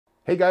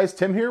Hey guys,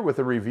 Tim here with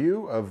a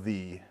review of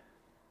the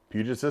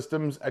Puget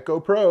Systems Echo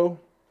Pro.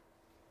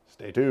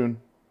 Stay tuned.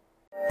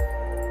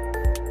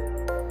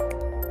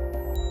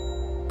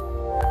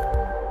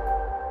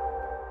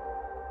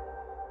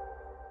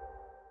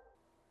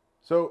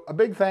 So a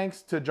big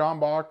thanks to John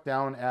Bach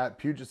down at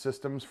Puget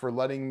Systems for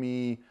letting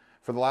me,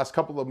 for the last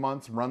couple of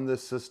months, run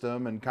this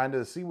system and kind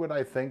of see what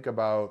I think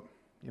about,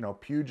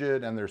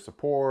 Puget and their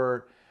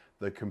support,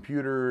 the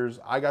computers.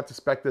 I got to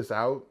spec this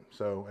out,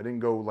 so I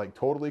didn't go like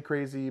totally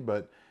crazy,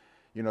 but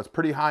it's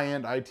pretty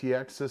high-end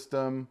ITX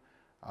system.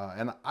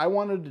 And I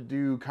wanted to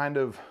do kind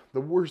of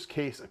the worst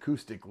case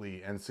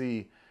acoustically and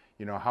see,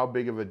 how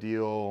big of a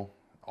deal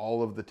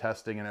all of the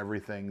testing and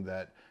everything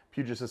that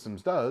Puget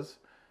Systems does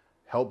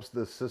helps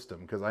this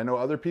system. Because I know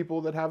other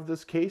people that have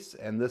this case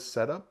and this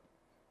setup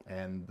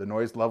and the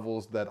noise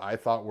levels that I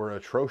thought were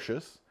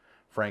atrocious,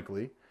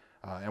 frankly.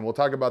 And we'll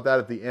talk about that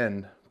at the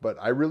end. But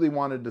I really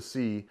wanted to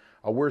see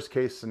a worst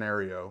case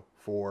scenario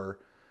for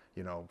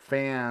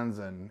fans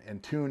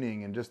and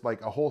tuning and just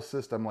like a whole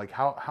system, like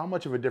how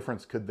much of a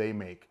difference could they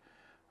make?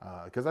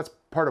 Because that's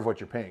part of what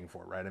you're paying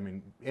for, right? I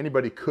mean,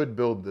 anybody could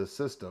build this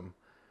system,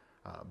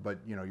 but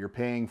you're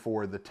paying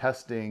for the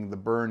testing, the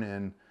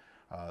burn-in,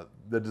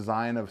 the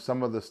design of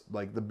some of this,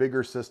 like the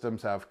bigger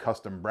systems have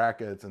custom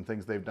brackets and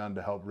things they've done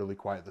to help really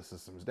quiet the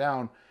systems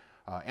down,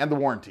 and the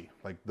warranty.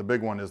 Like the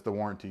big one is the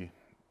warranty.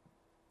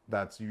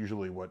 That's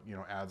usually what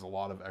adds a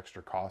lot of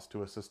extra cost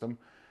to a system.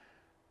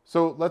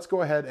 So let's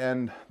go ahead,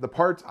 and the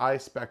parts I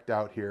spec'd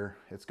out here,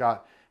 it's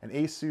got an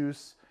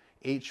Asus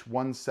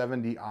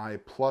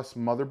H170i Plus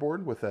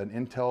motherboard with an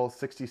Intel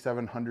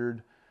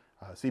 6700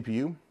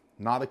 CPU.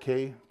 Not a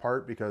K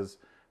part because,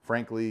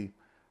 frankly,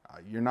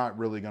 you're not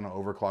really going to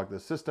overclock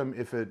this system.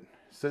 If it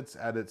sits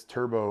at its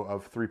turbo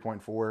of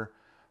 3.4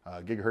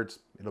 gigahertz,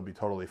 it'll be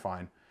totally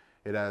fine.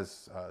 It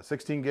has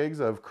 16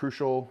 gigs of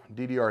crucial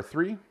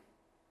DDR3,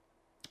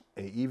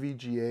 a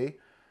EVGA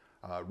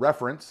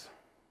reference,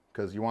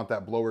 because you want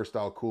that blower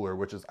style cooler,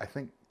 which is, I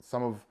think,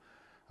 some of,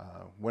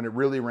 when it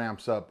really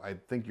ramps up, I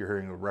think you're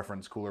hearing a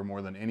reference cooler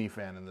more than any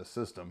fan in this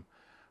system.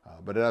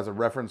 But it has a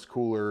reference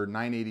cooler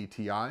 980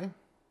 Ti,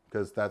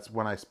 because that's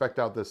when I spec'd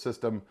out this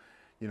system,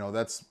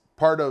 that's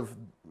part of,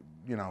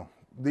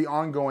 the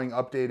ongoing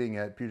updating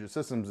at Puget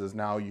Systems is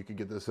now you could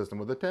get this system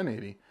with a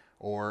 1080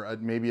 or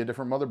maybe a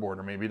different motherboard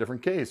or maybe a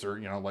different case, or,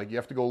 like you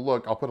have to go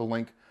look. I'll put a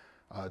link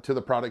to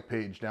the product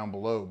page down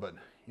below, but,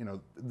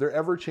 they're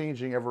ever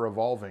changing, ever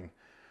evolving,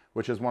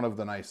 which is one of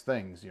the nice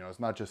things. It's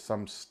not just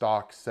some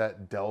stock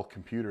set Dell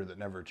computer that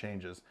never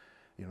changes.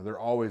 They're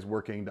always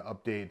working to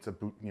update. It's a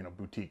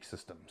boutique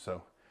system.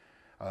 So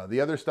the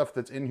other stuff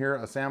that's in here,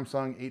 a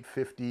Samsung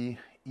 850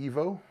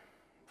 EVO,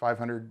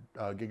 500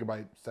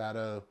 gigabyte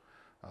SATA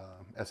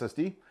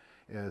SSD,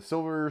 a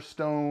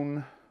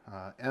Silverstone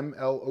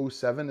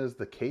ML07 is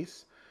the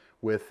case,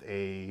 with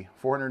a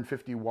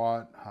 450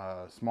 watt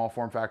small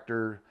form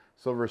factor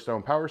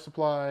Silverstone power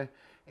supply,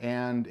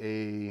 and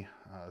a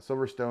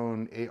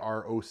Silverstone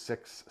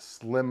AR06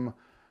 slim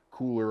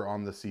cooler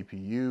on the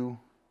CPU.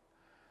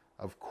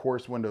 Of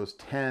course, Windows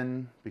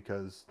 10,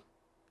 because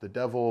the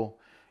devil.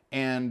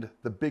 And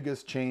the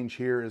biggest change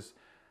here is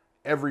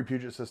every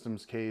Puget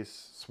Systems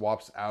case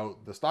swaps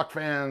out the stock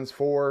fans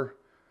for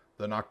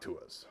the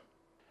Noctuas.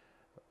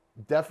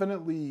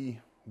 Definitely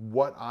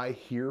what I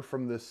hear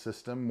from this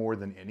system more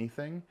than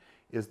anything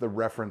is the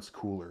reference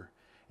cooler.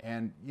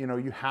 And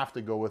you have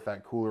to go with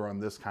that cooler on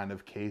this kind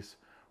of case,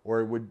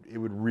 or it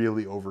would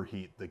really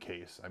overheat the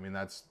case. I mean,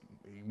 that's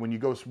when you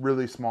go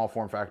really small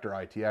form factor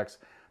ITX,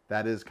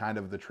 that is kind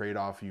of the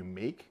trade-off you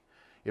make.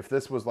 If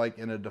this was like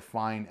in a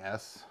Define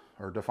S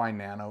or Define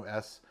Nano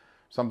S,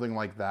 something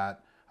like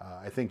that,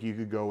 I think you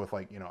could go with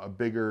like, a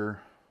bigger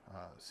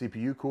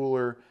CPU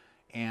cooler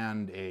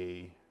and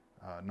a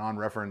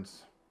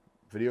non-reference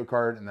video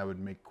card, and that would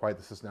make quite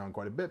the system down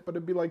quite a bit, but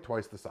it'd be like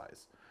twice the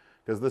size,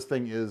 because this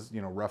thing is,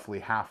 roughly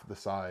half the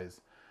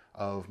size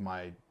of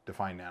my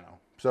Define Nano.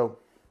 So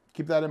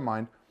keep that in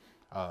mind.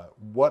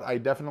 What I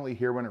definitely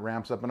hear when it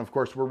ramps up, and of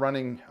course we're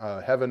running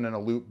Heaven in a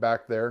loop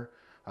back there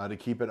to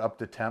keep it up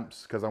to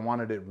temps, because I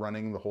wanted it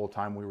running the whole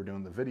time we were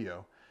doing the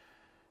video.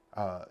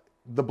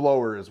 The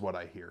blower is what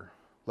I hear.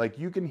 Like,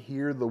 you can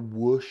hear the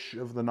whoosh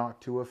of the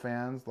Noctua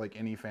fans, like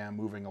any fan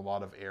moving a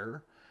lot of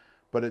air,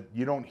 but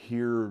you don't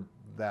hear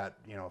that,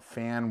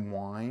 fan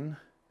whine.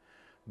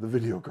 The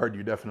video card,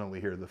 you definitely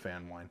hear the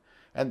fan whine.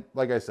 And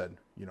like I said,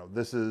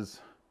 this is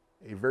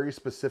a very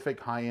specific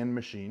high-end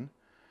machine.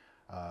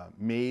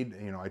 Made,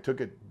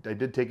 I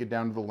did take it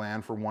down to the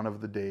LAN for one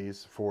of the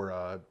days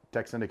for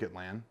Tech Syndicate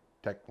LAN,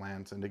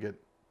 LAN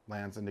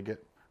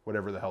Syndicate,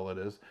 whatever the hell it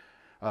is.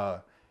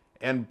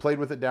 And played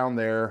with it down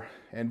there.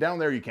 And down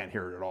there you can't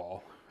hear it at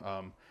all.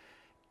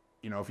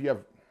 If you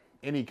have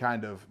any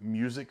kind of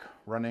music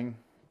running,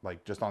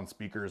 like just on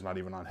speakers, not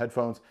even on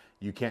headphones,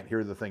 you can't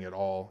hear the thing at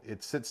all.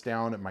 It sits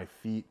down at my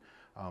feet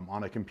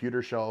on a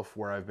computer shelf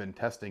where I've been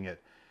testing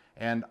it.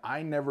 And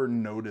I never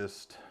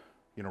noticed,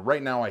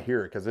 right now I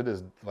hear it because it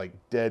is like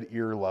dead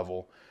ear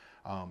level.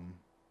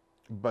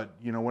 But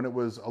when it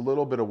was a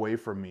little bit away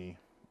from me,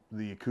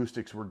 the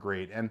acoustics were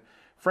great. And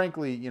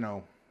frankly, you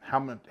know, how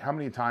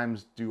many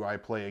times do I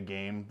play a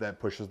game that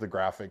pushes the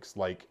graphics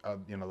like,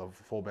 you know,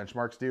 the full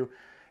benchmarks do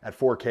at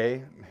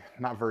 4K?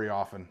 Not very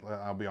often,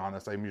 I'll be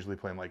honest. I'm usually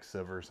playing like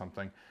Civ or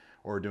something,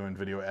 or doing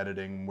video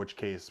editing, in which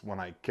case when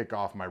I kick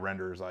off my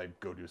renders, I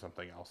go do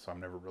something else. So I'm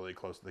never really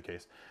close to the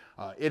case.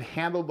 It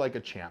handled like a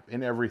champ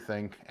in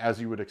everything, as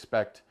you would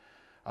expect.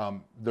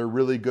 They're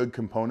really good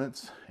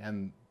components,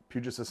 and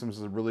Puget Systems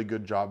does a really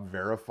good job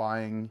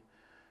verifying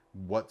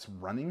what's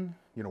running,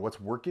 you know, what's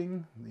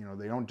working. You know,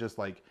 they don't just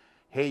like,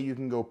 hey, you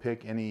can go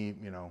pick any,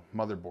 you know,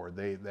 motherboard.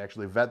 They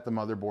actually vet the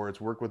motherboards,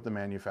 work with the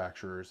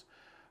manufacturers,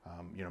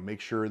 you know,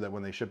 make sure that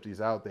when they ship these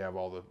out, they have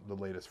all the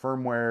latest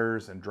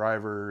firmwares and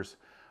drivers.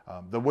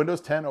 The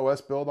Windows 10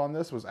 OS build on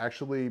this was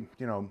actually,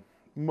 you know,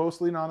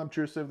 mostly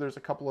non-obtrusive. There's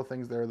a couple of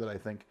things there that I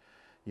think,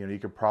 you know, you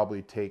could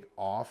probably take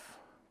off,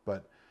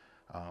 but,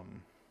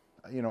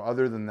 you know,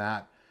 other than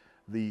that,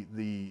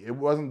 it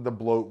wasn't the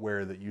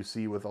bloatware that you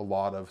see with a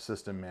lot of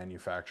system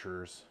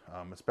manufacturers,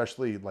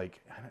 especially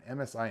like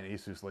MSI and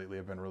Asus lately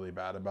have been really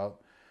bad about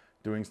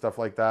doing stuff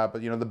like that.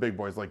 But, you know, the big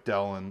boys like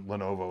Dell and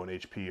Lenovo and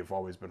HP have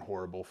always been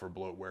horrible for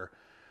bloatware.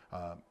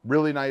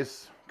 Really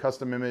nice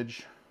custom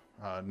image.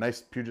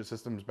 Nice Puget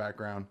Systems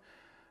background,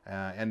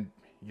 and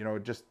you know,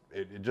 it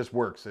just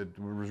works. It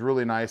was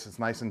really nice. It's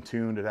nice and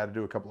tuned. It had to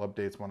do a couple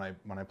updates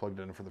when I plugged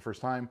it in for the first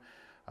time,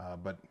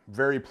 but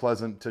very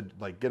pleasant to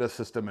like get a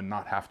system and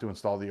not have to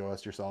install the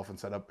OS yourself and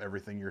set up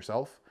everything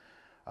yourself.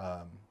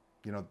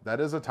 You know, that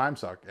is a time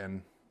suck,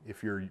 and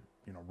if you're,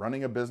 you know,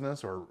 running a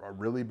business or a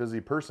really busy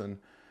person,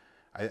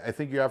 I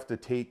think you have to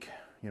take,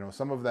 you know,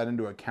 some of that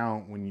into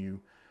account when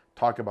you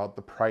talk about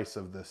the price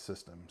of this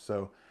system.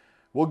 So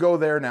we'll go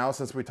there now,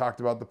 since we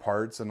talked about the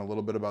parts and a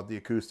little bit about the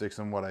acoustics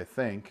and what I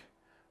think.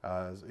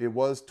 It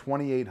was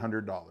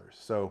 $2,800.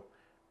 So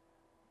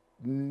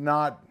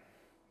not,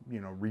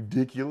 you know,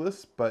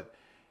 ridiculous, but,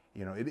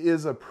 you know, it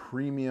is a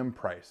premium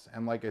price.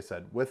 And like I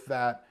said, with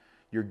that,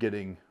 you're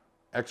getting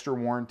extra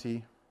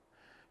warranty.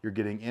 You're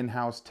getting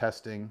in-house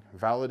testing,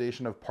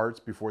 validation of parts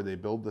before they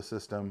build the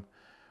system.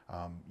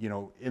 You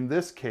know, in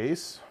this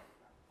case,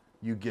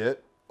 you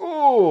get,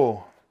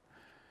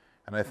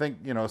 and I think,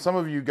 you know, some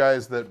of you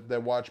guys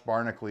that watch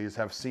Barnacules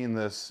have seen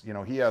this. You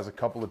know, he has a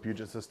couple of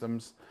Puget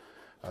Systems.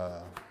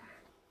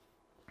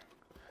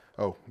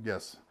 Oh,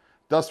 yes.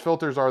 Dust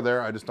filters are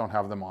there. I just don't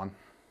have them on.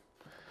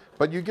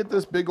 But you get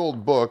this big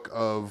old book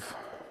of,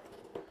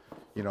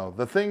 you know,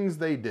 the things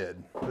they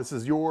did. This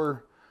is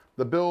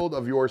the build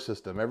of your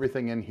system.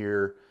 Everything in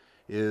here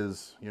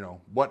is, you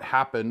know, what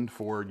happened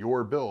for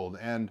your build.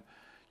 And,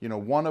 you know,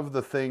 one of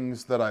the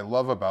things that I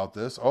love about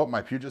this,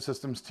 my Puget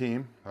Systems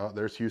team. Oh,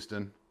 there's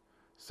Houston.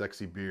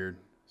 Sexy beard,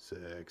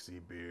 sexy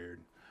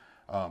beard.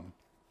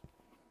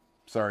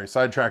 Sorry,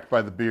 sidetracked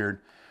by the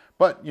beard.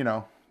 But, you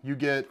know, you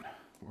get,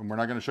 we're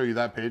not going to show you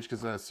that page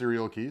because it has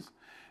serial keys.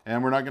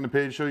 And we're not going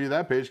to show you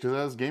that page because it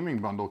has gaming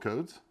bundle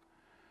codes.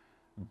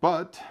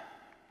 But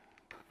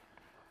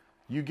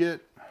you get,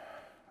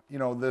 you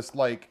know, this,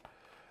 like,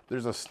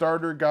 there's a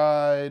starter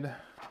guide.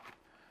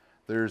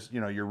 There's,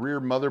 you know, your rear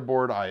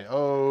motherboard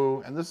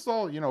I/O, and this is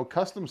all, you know,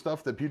 custom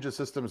stuff that Puget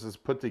Systems has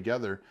put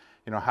together.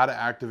 You know, how to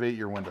activate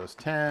your Windows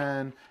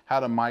 10, how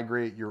to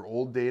migrate your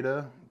old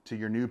data to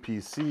your new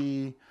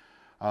PC.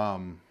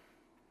 All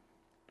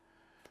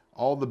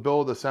the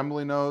build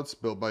assembly notes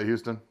built by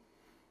Houston.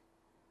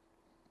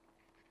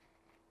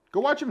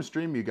 Go watch him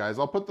stream, you guys.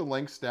 I'll put the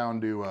links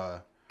down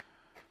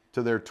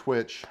to their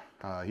Twitch.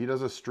 He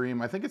does a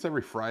stream, I think it's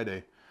every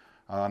Friday,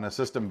 on a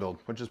system build,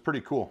 which is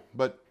pretty cool.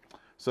 But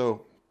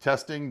so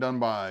testing done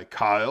by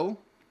Kyle,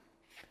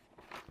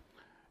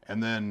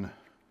 and then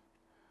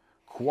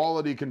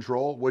quality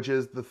control, which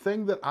is the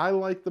thing that I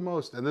like the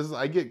most. And this is,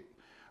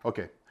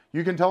 okay,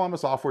 you can tell I'm a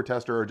software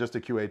tester or just a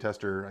QA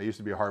tester. I used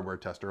to be a hardware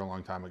tester a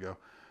long time ago.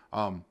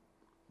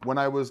 When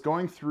I was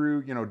going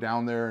through, you know,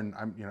 down there, and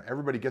you know,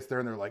 everybody gets there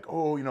and they're like,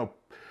 oh, you know,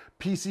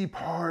 PC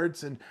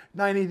parts and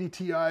 980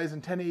 Ti's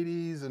and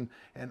 1080s and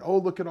oh,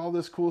 look at all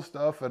this cool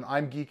stuff. And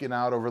I'm geeking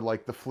out over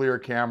like the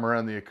FLIR camera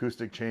and the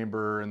acoustic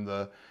chamber and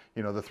the,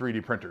 you know, the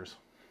 3D printers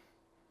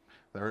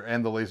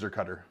and the laser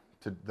cutter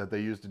that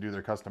they use to do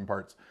their custom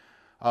parts.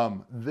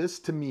 This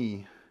to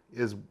me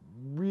is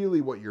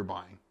really what you're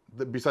buying,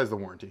 besides the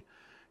warranty.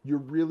 You're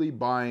really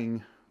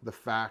buying the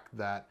fact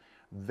that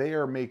they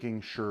are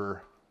making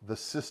sure the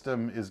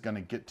system is going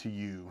to get to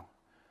you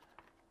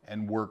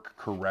and work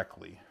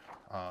correctly.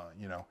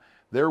 You know,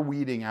 they're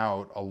weeding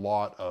out a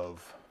lot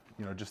of,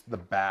 you know, just the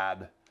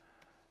bad,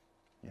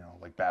 you know,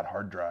 like bad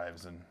hard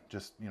drives and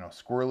just, you know,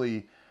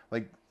 squirrely.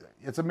 Like,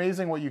 it's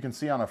amazing what you can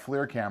see on a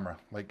FLIR camera.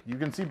 Like, you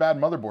can see bad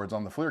motherboards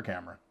on the FLIR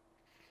camera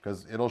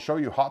because it'll show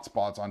you hot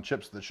spots on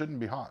chips that shouldn't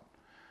be hot,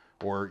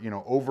 or, you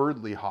know,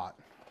 overtly hot.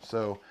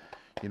 So,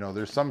 you know,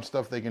 there's some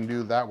stuff they can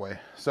do that way.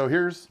 So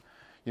here's,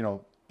 you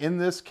know, in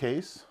this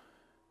case,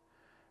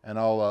 and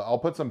I'll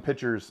put some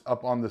pictures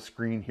up on the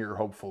screen here,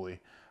 hopefully,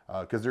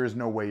 because there is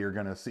no way you're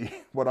going to see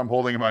what I'm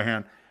holding in my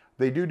hand.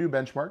 They do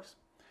benchmarks.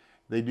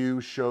 They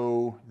do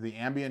show the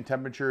ambient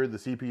temperature, the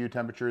CPU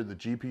temperature, the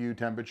GPU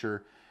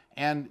temperature,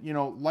 And, you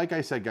know, like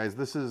I said, guys,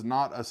 this is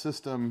not a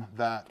system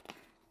that,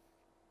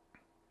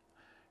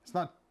 it's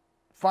not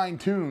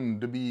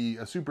fine-tuned to be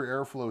a super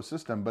airflow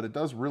system, but it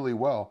does really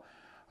well.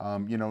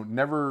 You know,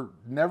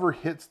 never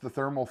hits the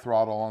thermal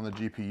throttle on the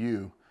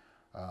GPU.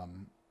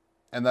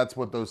 And that's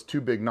what those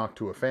two big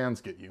Noctua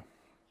fans get you.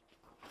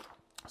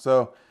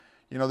 So,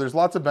 you know, there's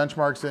lots of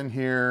benchmarks in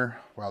here.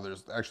 Wow,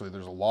 there's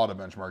a lot of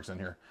benchmarks in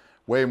here.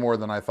 Way more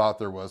than I thought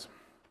there was.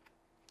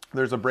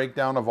 There's a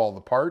breakdown of all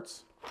the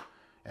parts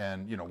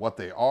and, you know, what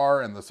they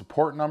are and the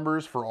support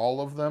numbers for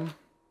all of them.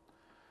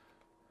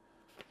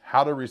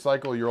 How to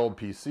recycle your old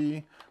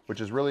PC, which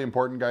is really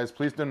important, guys.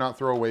 Please do not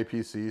throw away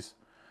PCs.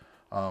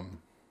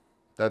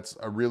 That's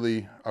a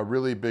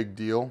really big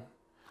deal.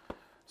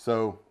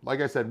 So,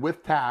 like I said,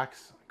 with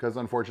tax, because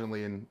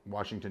unfortunately in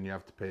Washington you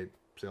have to pay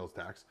sales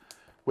tax.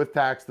 With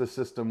tax, the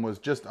system was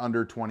just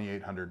under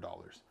 $2,800.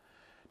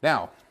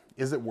 Now,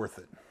 is it worth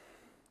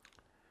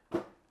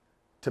it?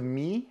 To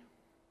me,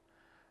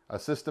 a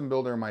system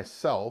builder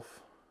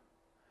myself,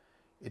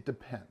 it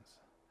depends.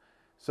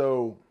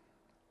 So,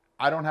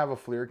 I don't have a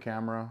FLIR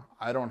camera.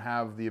 I don't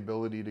have the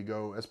ability to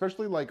go,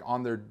 especially like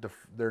on their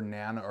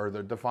Nano or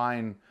their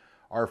Define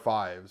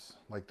R5s,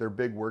 like their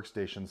big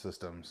workstation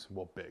systems.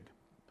 Well, big.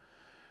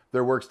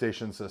 Their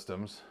workstation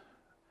systems,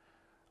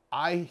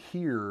 I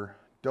hear,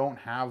 don't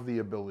have the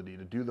ability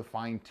to do the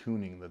fine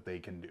tuning that they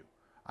can do.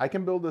 I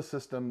can build a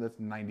system that's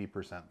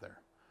 90% there.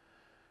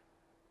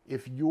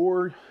 If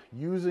you're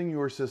using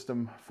your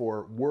system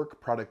for work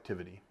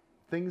productivity,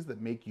 things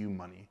that make you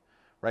money,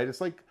 right?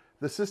 It's like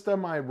the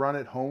system I run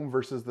at home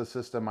versus the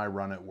system I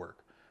run at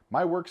work.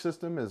 My work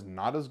system is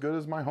not as good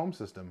as my home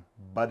system,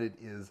 but it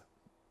is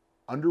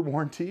under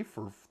warranty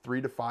for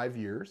 3 to 5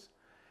 years.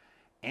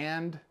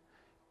 And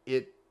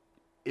it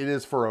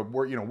is for a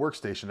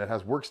workstation. It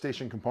has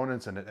workstation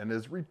components in it and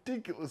is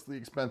ridiculously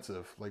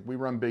expensive. Like we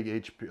run big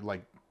HP,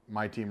 like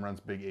my team runs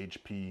big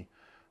HP,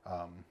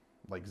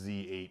 like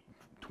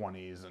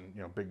Z820s and,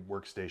 you know, big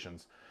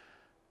workstations.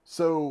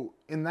 So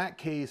in that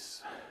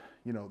case,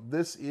 you know,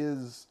 this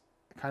is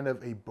kind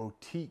of a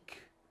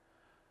boutique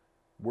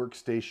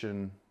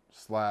workstation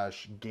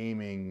slash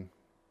gaming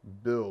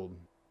build.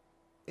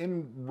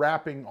 In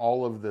wrapping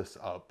all of this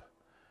up,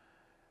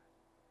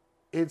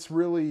 it's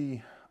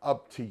really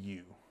up to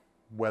you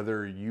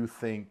whether you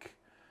think,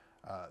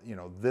 you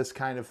know, this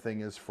kind of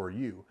thing is for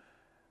you.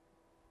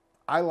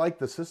 I like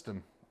the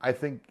system. I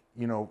think,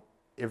 you know,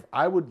 if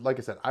I would, like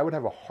I said, I would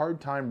have a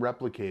hard time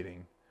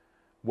replicating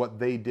what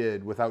they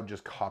did without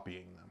just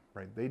copying them,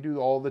 right? They do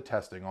all the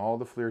testing, all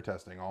the FLIR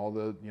testing, all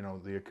the, you know,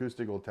 the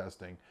acoustical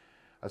testing,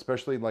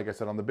 especially, like I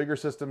said, on the bigger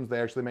systems,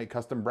 they actually make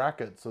custom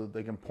brackets so that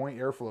they can point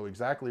airflow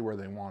exactly where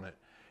they want it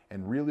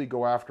and really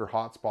go after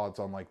hotspots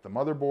on like the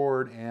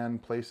motherboard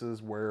and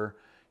places where,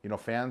 you know,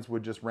 fans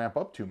would just ramp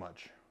up too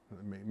much.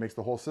 It makes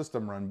the whole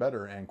system run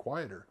better and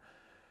quieter.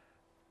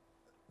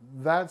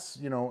 That's,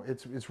 you know,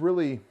 it's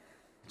really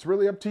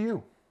up to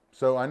you.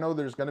 So I know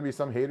there's going to be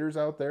some haters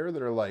out there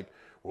that are like,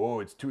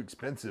 whoa, it's too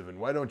expensive and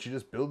why don't you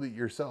just build it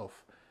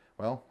yourself?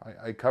 Well,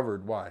 I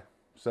covered why.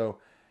 So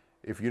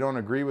if you don't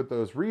agree with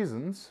those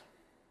reasons,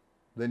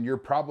 then you're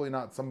probably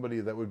not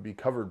somebody that would be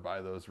covered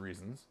by those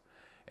reasons.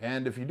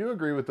 And if you do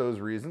agree with those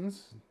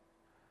reasons,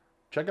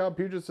 check out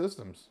Puget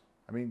Systems.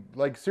 I mean,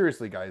 like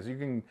seriously, guys, you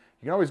can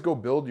always go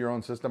build your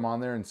own system on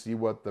there and see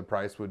what the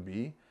price would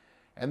be,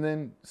 and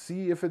then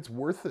see if it's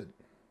worth it.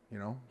 You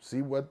know,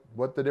 see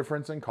what the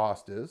difference in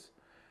cost is,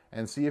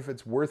 and see if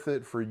it's worth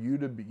it for you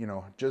to be, you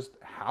know, just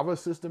have a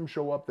system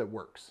show up that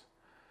works,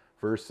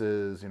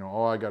 versus, you know,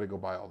 oh, I got to go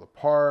buy all the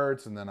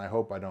parts, and then I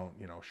hope I don't,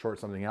 you know, short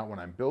something out when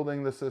I'm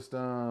building the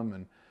system.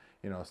 And,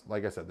 you know,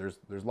 like I said,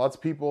 there's lots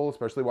of people,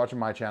 especially watching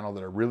my channel,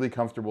 that are really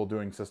comfortable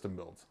doing system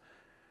builds.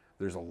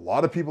 There's a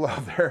lot of people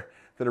out there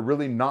that are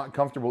really not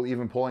comfortable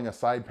even pulling a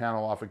side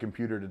panel off a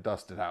computer to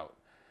dust it out.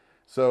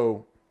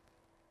 So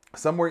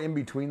somewhere in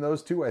between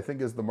those two, I think,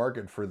 is the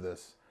market for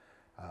this.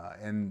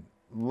 And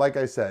like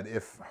I said,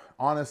 if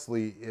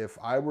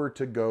I were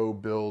to go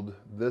build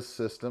this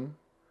system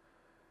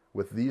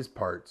with these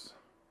parts,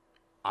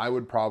 I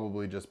would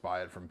probably just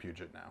buy it from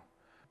Puget now.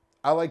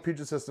 I like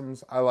Puget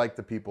Systems. I like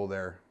the people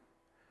there.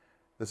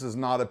 This is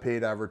not a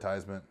paid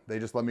advertisement. They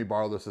just let me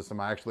borrow the system.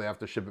 I actually have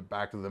to ship it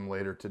back to them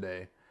later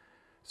today.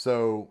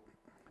 So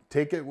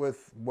take it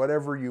with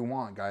whatever you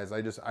want, guys.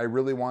 I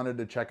really wanted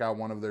to check out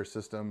one of their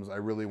systems. I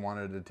really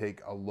wanted to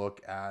take a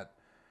look at,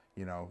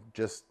 you know,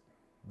 just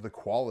the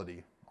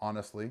quality,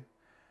 honestly.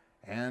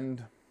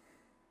 And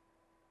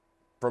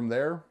from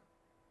there,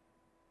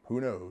 who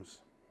knows?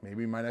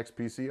 Maybe my next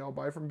PC I'll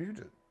buy from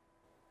Puget.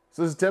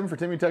 So this is Tim for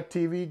Timmy Tech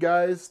TV,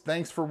 guys.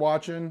 Thanks for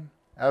watching.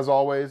 As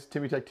always,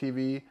 Timmy Tech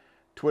TV,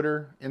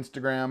 Twitter,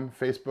 Instagram,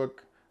 Facebook.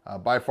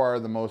 By far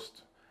the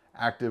most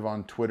active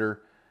on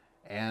Twitter,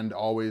 and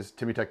always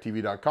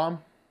TimmyTechTV.com.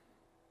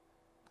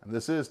 And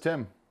this is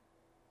Tim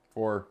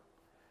for,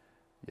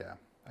 yeah,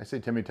 I say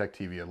Timmy Tech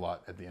TV a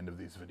lot at the end of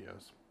these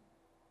videos.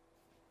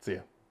 See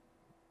ya.